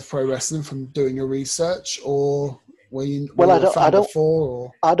of pro wrestling from doing your research, or were you a fan before?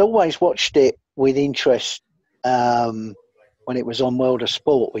 Or? I'd always watched it with interest when it was on World of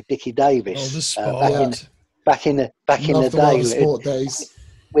Sport with Dickie Davis back in the World of Sport days.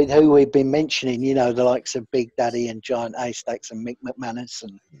 With who we've been mentioning, the likes of Big Daddy and Giant Haystacks and Mick McManus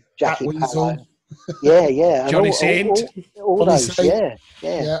and Jackie Pallow. Yeah. Johnny Saint. All those,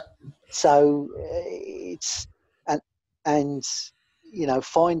 yeah. So it's and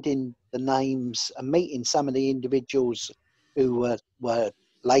finding the names and meeting some of the individuals who were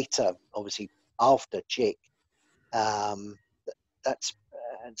later, obviously after Chick.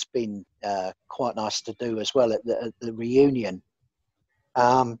 It's been quite nice to do as well at the reunion.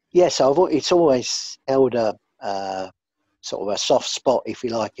 So it's always held a sort of a soft spot, if you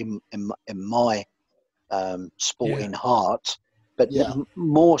like, in my sporting heart. But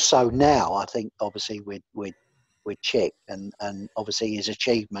more so now, I think, obviously with Chick and obviously his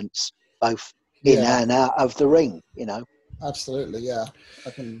achievements both in and out of the ring. Absolutely, yeah, I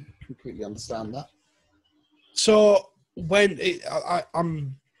can completely understand that. So when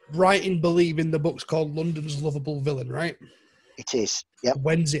I'm right in believing the book's called London's Lovable Villain, right? It is. Yep.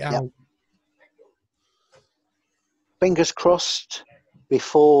 When's it out? Fingers crossed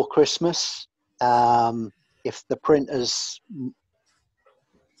before Christmas. If the printer's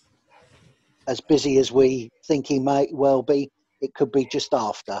as busy as we think he may well be, it could be just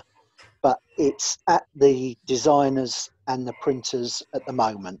after. But it's at the designers and the printers at the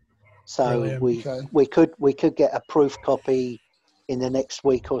moment. So we could get a proof copy in the next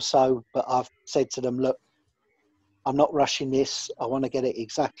week or so. But I've said to them, look, I'm not rushing this. I want to get it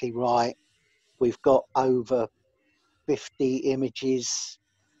exactly right. We've got over 50 images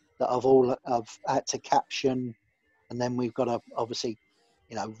that I've had to caption, and then we've got to obviously,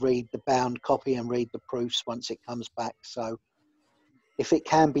 read the bound copy and read the proofs once it comes back. So if it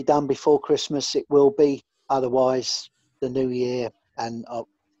can be done before Christmas, it will be. Otherwise, the new year and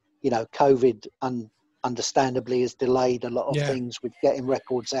COVID understandably has delayed a lot of things with getting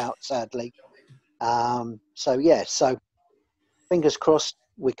records out, sadly. So fingers crossed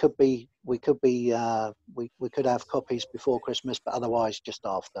we could have copies before Christmas, but otherwise just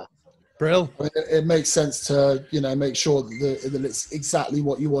after. Brill. It makes sense to, make sure that it's exactly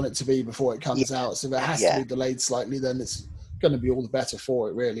what you want it to be before it comes out. So if it has to be delayed slightly, then it's going to be all the better for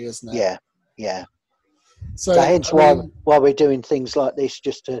it, really, isn't it? Yeah. So hence why we're doing things like this,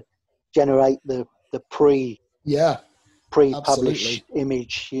 just to generate the pre-published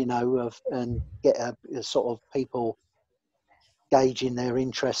image, and get a sort of people gauging their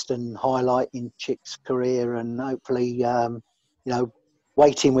interest and highlighting Chick's career, and hopefully,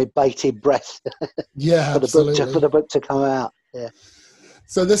 waiting with bated breath for the book to come out. Yeah.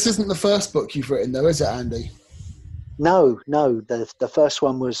 So this isn't the first book you've written, though, is it, Andy? No. The first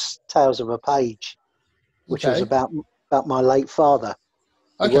one was Tales of a Page, which was about my late father.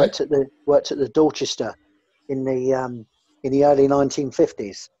 He worked at the Dorchester in the early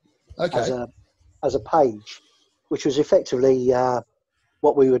 1950s as a page, which was effectively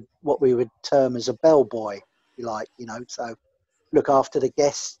what we would term as a bellboy, if you like, so look after the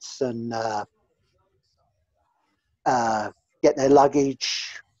guests and get their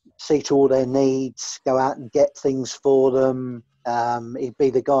luggage, see to all their needs, go out and get things for them. He'd be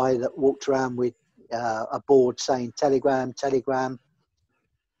the guy that walked around with a board saying telegram,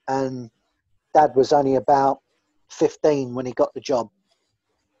 and Dad was only about 15 when he got the job.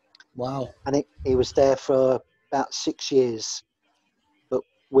 Wow. And he was there for about 6 years. But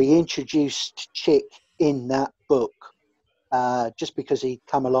we introduced Chick in that book just because he'd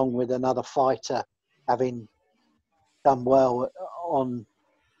come along with another fighter, having done well on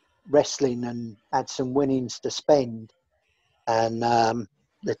wrestling and had some winnings to spend. And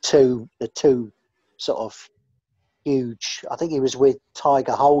the two sort of huge, I think he was with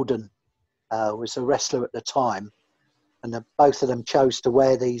Tiger Holden, was a wrestler at the time, and both of them chose to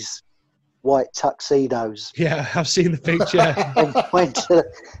wear these white tuxedos. Yeah, I've seen the picture. And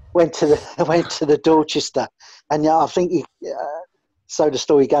went to the Dorchester, and I think so the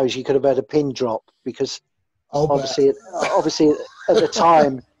story goes, you could have had a pin drop, because obviously at the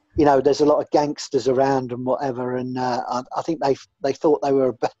time, there's a lot of gangsters around and whatever, and I think they thought they were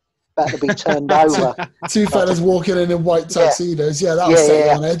about to be turned over. Two fellas walking in white tuxedos. Yeah, that was set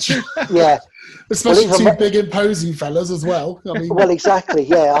you on edge. Yeah. Especially two big imposing fellas as well. I mean, well, exactly.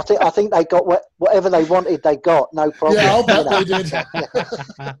 Yeah, I think they got whatever they wanted. They got, no problem. Yeah, I'll bet they did.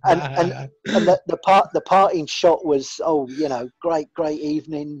 and the parting shot was, great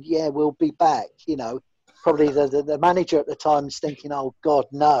evening. Yeah, we'll be back. Probably the manager at the time is thinking, oh God,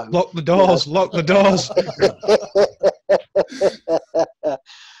 no. Lock the doors. Lock the doors.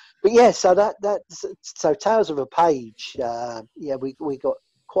 But yeah, so Tales of a Page. We got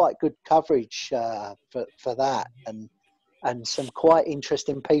quite good coverage for that, and some quite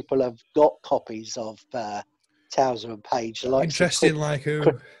interesting people have got copies of Tales of a Page. Interesting, like who?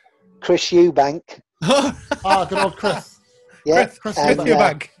 Chris Eubank. Good old Chris. Yeah, Chris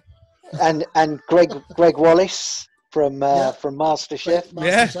Eubank. And Greg Wallace from MasterChef.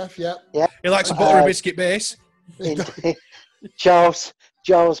 MasterChef, yeah. He likes a butter and biscuit base.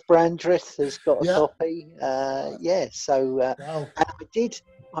 Giles Brandreth has got a copy. So and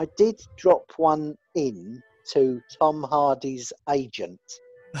I did drop one in to Tom Hardy's agent.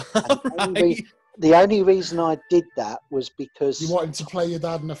 Right. The only reason I did that was because you wanted to play your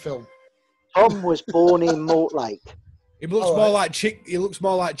dad in a film. Tom was born in Mortlake. He looks more like Chick. He looks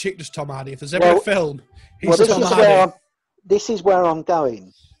more like Chick, does Tom Hardy. If there's ever a film, he's Tom Hardy. This is where I'm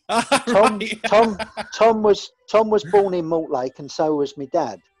going. Tom was born in Mortlake, and so was my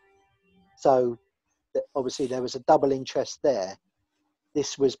dad. So obviously there was a double interest there.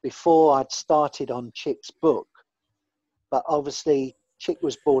 This was before I'd started on Chick's book, but obviously Chick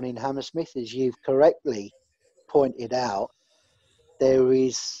was born in Hammersmith, as you've correctly pointed out. There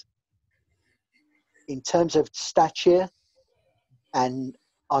is, in terms of stature, and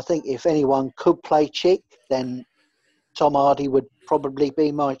I think if anyone could play Chick, then Tom Hardy would probably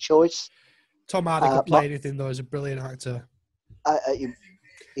be my choice. Tom Hardy could play anything, though. He's a brilliant actor.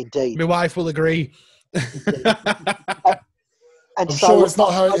 Indeed. My wife will agree. I'm sure it's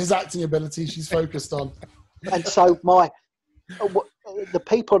not his acting ability she's focused on. And so the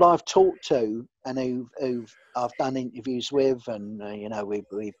people I've talked to and who I've done interviews with, and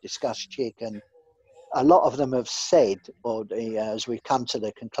we've discussed Chick, and a lot of them have said, or as we've come to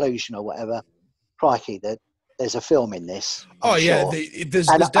the conclusion or whatever, crikey, that there's a film in this. I'm sure. There's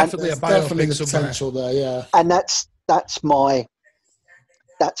definitely a biopic potential there, yeah. And that's my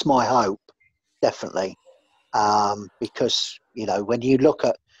hope, definitely, because when you look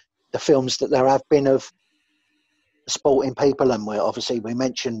at the films that there have been of sporting people, and we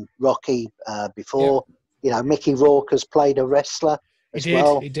mentioned Rocky before. Yeah. Mickey Rourke has played a wrestler as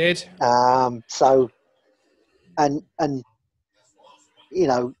well. He did. So, and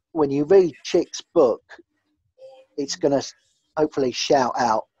when you read Chick's book, it's going to hopefully shout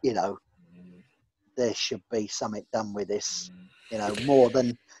out, you know, there should be something done with this, you know, more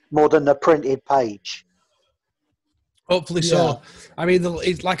than the printed page. Hopefully so. I mean,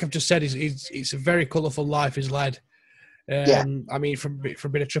 like I've just said, it's a very colourful life he's led. I mean, from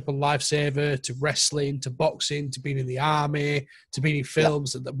being a triple lifesaver to wrestling to boxing to being in the army to being in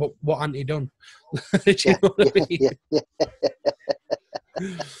films, what hadn't he done? Do you know what I mean?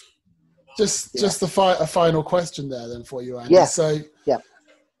 Just a final question there then for you, Andy. So,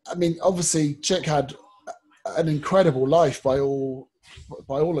 I mean, obviously, Chick had an incredible life by all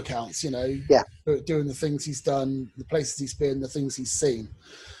accounts, you know, doing the things he's done, the places he's been, the things he's seen.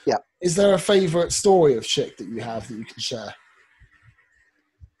 Yeah. Is there a favourite story of Chick that you have that you can share?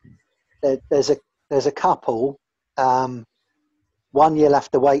 There's a couple. One you'll have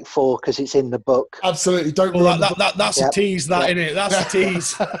to wait for because it's in the book. Absolutely. Don't ruin the book. That's a tease, isn't it? That's a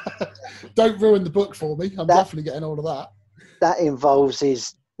tease. Don't ruin the book for me. I'm definitely getting all of that. That involves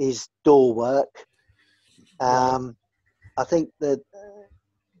his door work. I think that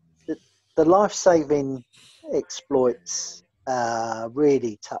the life-saving exploits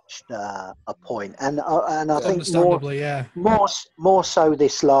really touched a point, and I think more so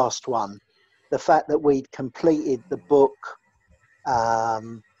this last one, the fact that we'd completed the book.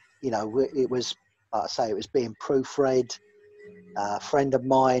 You know, it was, like I say, it was being proofread. A friend of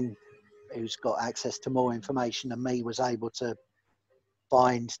mine who's got access to more information than me was able to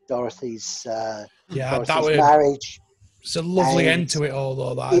find Dorothy's marriage. It's a lovely end to it all,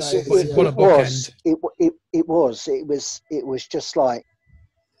 though. What a bookend. It was just like,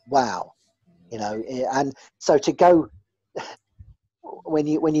 wow, you know. And so to go, when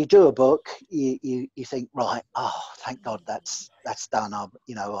you do a book, you think, right, oh, thank God that's done. I've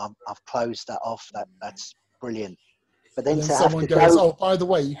closed that off. That's brilliant. But then to someone have to goes, go, oh, by the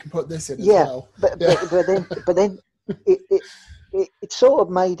way, you can put this in as well. But then it sort of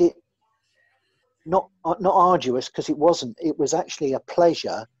made it not arduous, because it wasn't. It was actually a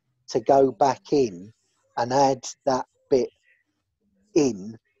pleasure to go back in and add that bit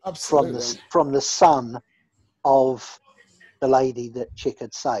in from the son of the lady that Chick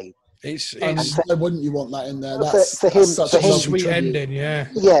had saved. Why wouldn't you want that in there? For him, such a sweet ending,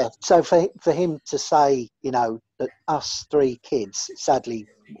 Yeah. So for him to say, you know, that us three kids, sadly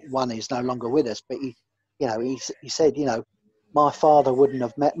one is no longer with us, but he said, you know, my father wouldn't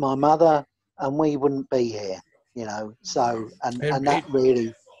have met my mother, and we wouldn't be here, you know. So and that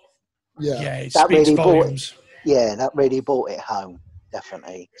really, that really volumes. That really brought it home,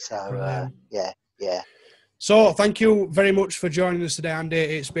 definitely. So yeah. So thank you very much for joining us today, Andy.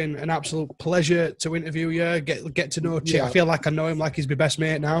 It's been an absolute pleasure to interview you, get to know Chick. Yeah. I feel like I know him like he's my best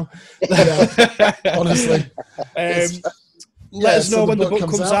mate now. Honestly. Let us know when the book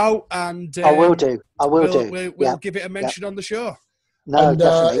comes out, and I will do. We'll give it a mention on the show. No,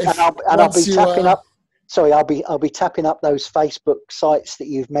 definitely. I'll be tapping up. Sorry, I'll be tapping up those Facebook sites that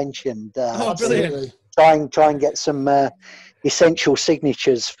you've mentioned. Brilliant! Try and get some essential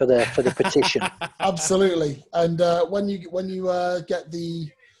signatures for the petition. Absolutely. And when you get the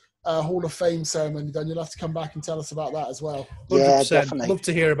Hall of Fame ceremony, then you'll have to come back and tell us about that as well. 100%. Yeah, definitely. Love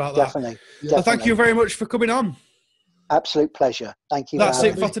to hear about that. Definitely. Well, thank you very much for coming on. Absolute pleasure. Thank you. That's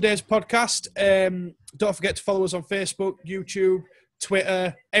it for today's podcast. Don't forget to follow us on Facebook, YouTube,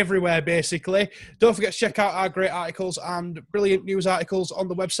 Twitter, everywhere basically. Don't forget to check out our great articles and brilliant news articles on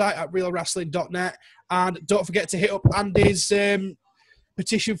the website at realwrestling.net. And don't forget to hit up Andy's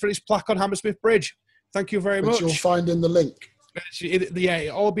petition for his plaque on Hammersmith Bridge. Thank you very much. Which you'll find in the link. Yeah,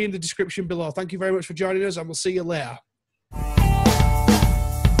 it'll all be in the description below. Thank you very much for joining us, and we'll see you later.